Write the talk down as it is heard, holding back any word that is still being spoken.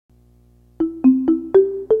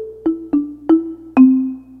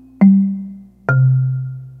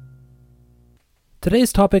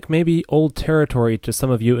Today's topic may be old territory to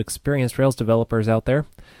some of you experienced Rails developers out there,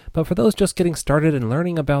 but for those just getting started and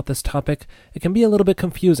learning about this topic, it can be a little bit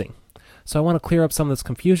confusing. So I want to clear up some of this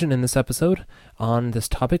confusion in this episode on this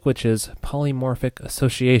topic, which is polymorphic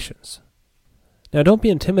associations. Now, don't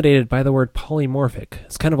be intimidated by the word polymorphic.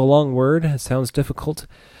 It's kind of a long word, it sounds difficult,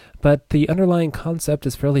 but the underlying concept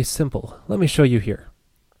is fairly simple. Let me show you here.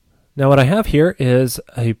 Now, what I have here is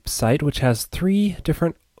a site which has three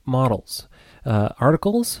different models.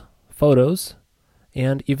 Articles, photos,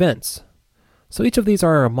 and events. So each of these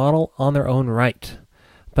are a model on their own right.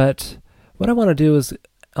 But what I want to do is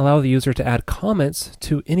allow the user to add comments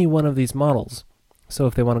to any one of these models. So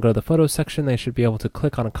if they want to go to the photos section, they should be able to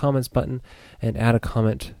click on a comments button and add a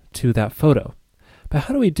comment to that photo. But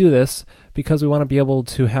how do we do this? Because we want to be able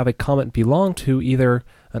to have a comment belong to either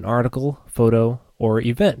an article, photo, or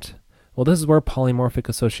event. Well, this is where polymorphic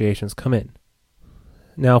associations come in.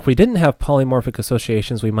 Now, if we didn't have polymorphic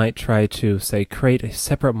associations, we might try to, say, create a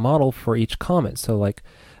separate model for each comment. So like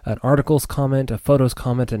an articles comment, a photos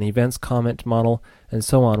comment, an events comment model, and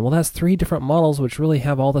so on. Well, that's three different models which really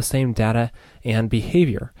have all the same data and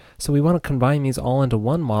behavior. So we want to combine these all into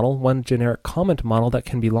one model, one generic comment model that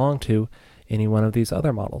can belong to any one of these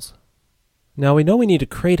other models. Now, we know we need to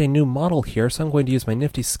create a new model here, so I'm going to use my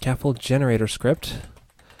nifty scaffold generator script,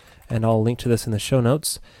 and I'll link to this in the show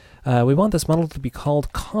notes. We want this model to be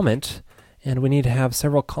called comment, and we need to have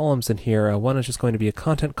several columns in here. One is just going to be a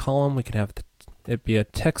content column. We could have it be a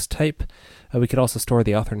text type. We could also store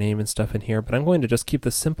the author name and stuff in here, but I'm going to just keep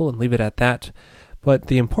this simple and leave it at that. But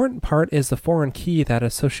the important part is the foreign key that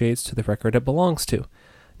associates to the record it belongs to.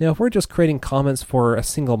 Now, if we're just creating comments for a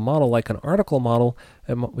single model, like an article model,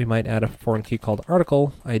 we might add a foreign key called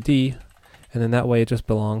article ID, and then that way it just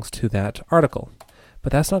belongs to that article.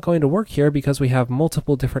 But that's not going to work here because we have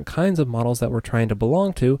multiple different kinds of models that we're trying to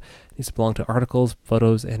belong to. These belong to articles,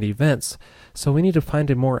 photos, and events. So we need to find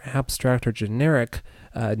a more abstract or generic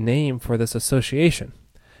name for this association.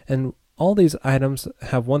 And all these items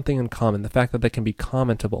have one thing in common, the fact that they can be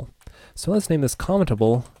commentable. So let's name this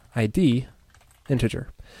commentable ID integer.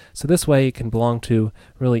 So this way it can belong to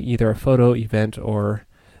really either a photo, event, or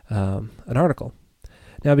an article.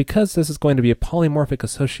 Now, because this is going to be a polymorphic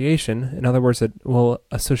association, in other words, it will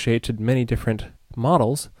associate to many different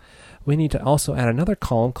models, we need to also add another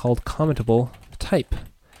column called commentable type.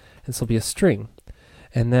 This will be a string,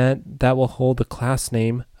 and that will hold the class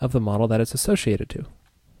name of the model that it's associated to.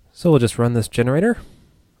 So we'll just run this generator,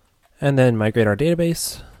 and then migrate our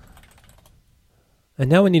database.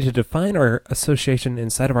 And now we need to define our association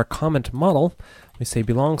inside of our comment model. We say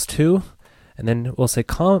belongs to, and then we'll say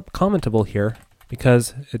commentable here,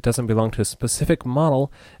 because it doesn't belong to a specific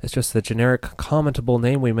model. It's just the generic commentable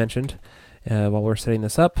name we mentioned while we're setting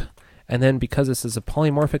this up. And then because this is a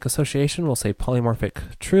polymorphic association, we'll say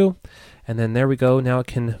polymorphic true. And then there we go. Now it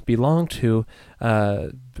can belong to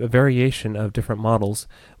a variation of different models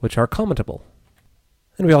which are commentable.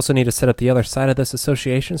 And we also need to set up the other side of this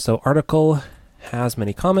association. So article has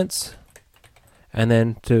many comments. And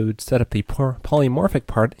then to set up the polymorphic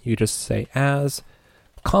part, you just say as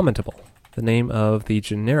commentable, the name of the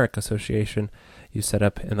generic association you set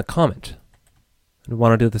up in the comment. We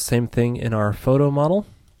want to do the same thing in our photo model.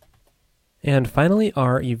 And finally,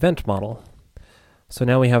 our event model. So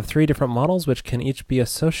now we have three different models which can each be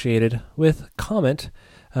associated with comment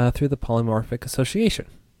through the polymorphic association.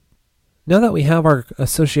 Now that we have our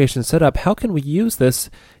association set up, how can we use this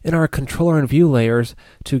in our controller and view layers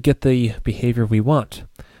to get the behavior we want?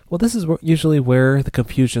 Well, this is usually where the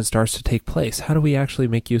confusion starts to take place. How do we actually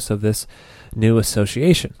make use of this new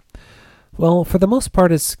association? Well, for the most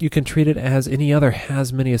part, you can treat it as any other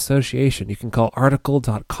has-many association. You can call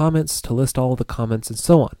article.comments to list all of the comments and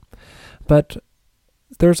so on. But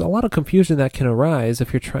there's a lot of confusion that can arise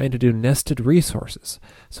if you're trying to do nested resources.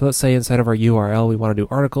 So let's say inside of our URL, we want to do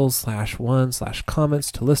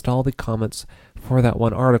articles/1/comments to list all the comments for that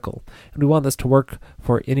one article. And we want this to work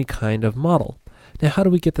for any kind of model. Now, how do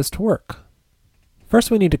we get this to work?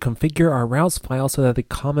 First, we need to configure our routes file so that the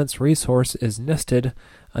comments resource is nested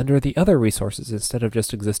under the other resources instead of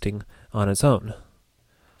just existing on its own.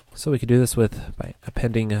 So we could do this by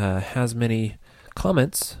appending has many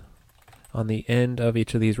comments on the end of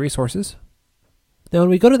each of these resources. Now, when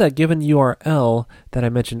we go to that given URL that I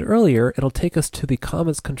mentioned earlier, it'll take us to the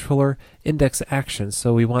comments controller index action.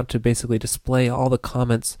 So we want to basically display all the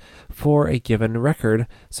comments for a given record,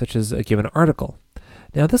 such as a given article.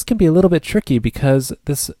 Now, this can be a little bit tricky because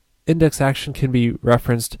this index action can be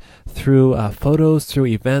referenced through photos, through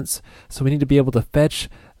events. So we need to be able to fetch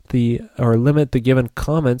or limit the given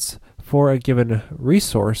comments for a given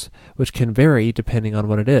resource, which can vary depending on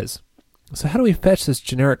what it is. So how do we fetch this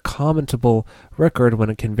generic commentable record when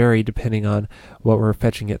it can vary depending on what we're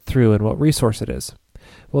fetching it through and what resource it is?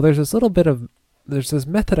 Well, there's this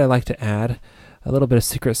method I like to add, a little bit of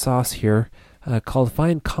secret sauce here, called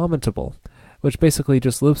find commentable, which basically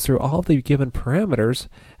just loops through all of the given parameters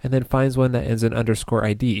and then finds one that ends in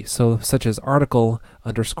 _ID. So such as article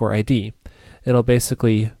 _ID. It'll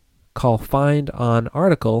basically call find on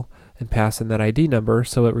article and pass in that ID number,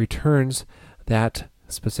 so it returns that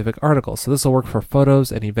specific article. So this will work for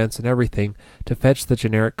photos and events and everything to fetch the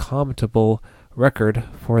generic commentable record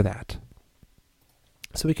for that.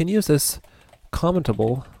 So we can use this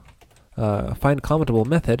commentable, find commentable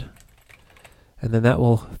method, and then that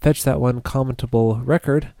will fetch that one commentable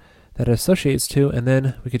record that it associates to, and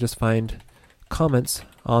then we could just find comments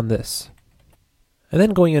on this. And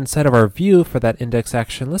then going inside of our view for that index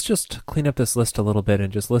action, let's just clean up this list a little bit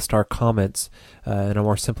and just list our comments in a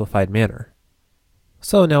more simplified manner.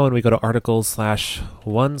 So now when we go to articles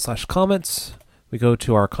 /1/comments, we go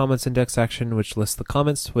to our comments index action, which lists the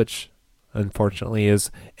comments, which unfortunately is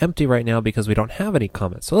empty right now because we don't have any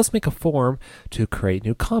comments. So let's make a form to create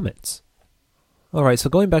new comments. Alright, so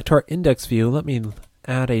going back to our index view, let me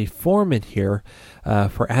add a form in here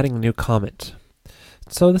for adding a new comment.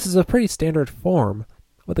 So this is a pretty standard form.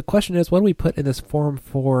 But the question is, what do we put in this form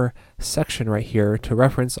for section right here to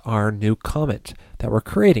reference our new comment that we're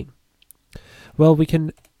creating? Well, we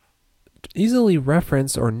can easily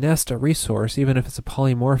reference or nest a resource, even if it's a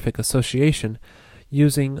polymorphic association,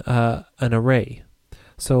 using an array.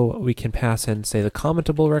 So we can pass in, say, the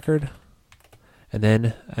commentable record, and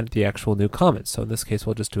then add the actual new comment. So in this case,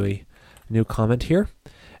 we'll just do a new comment here,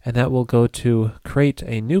 and that will go to create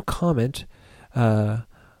a new comment and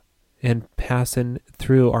pass in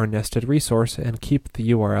through our nested resource and keep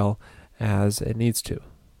the URL as it needs to.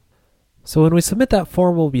 So when we submit that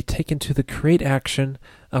form, we'll be taken to the create action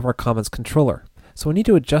of our comments controller. So we need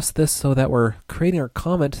to adjust this so that we're creating our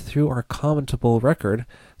comment through our commentable record,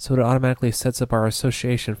 so it automatically sets up our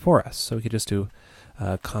association for us. So we could just do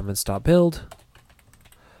comments.build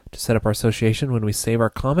to set up our association when we save our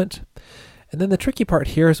comment. And then the tricky part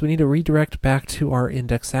here is we need to redirect back to our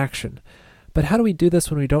index action. But how do we do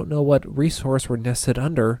this when we don't know what resource we're nested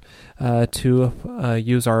under to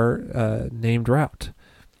use our named route?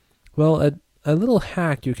 Well, a little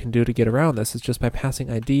hack you can do to get around this is just by passing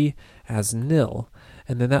ID as nil,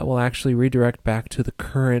 and then that will actually redirect back to the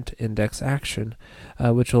current index action,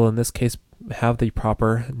 which will in this case have the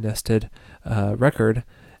proper nested record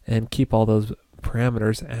and keep all those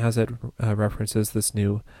parameters as it references this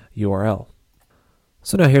new URL.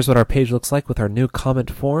 So now here's what our page looks like with our new comment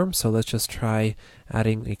form. So let's just try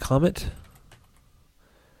adding a comment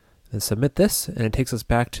and submit this, and it takes us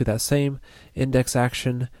back to that same index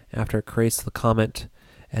action after it creates the comment.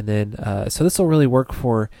 And then, so this will really work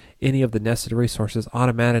for any of the nested resources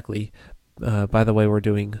automatically by the way we're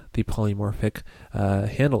doing the polymorphic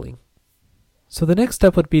handling. So the next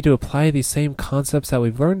step would be to apply these same concepts that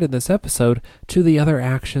we've learned in this episode to the other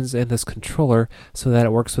actions in this controller so that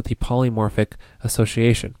it works with the polymorphic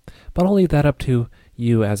association. But I'll leave that up to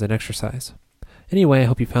you as an exercise. Anyway, I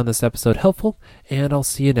hope you found this episode helpful, and I'll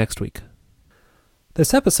see you next week.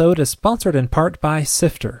 This episode is sponsored in part by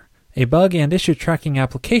Sifter, a bug and issue tracking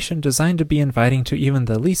application designed to be inviting to even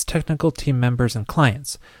the least technical team members and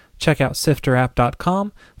clients. Check out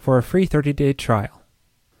sifterapp.com for a free 30-day trial.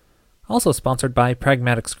 Also sponsored by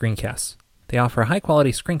Pragmatic Screencasts. They offer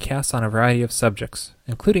high-quality screencasts on a variety of subjects,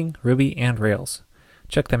 including Ruby and Rails.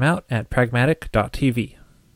 Check them out at pragmatic.tv.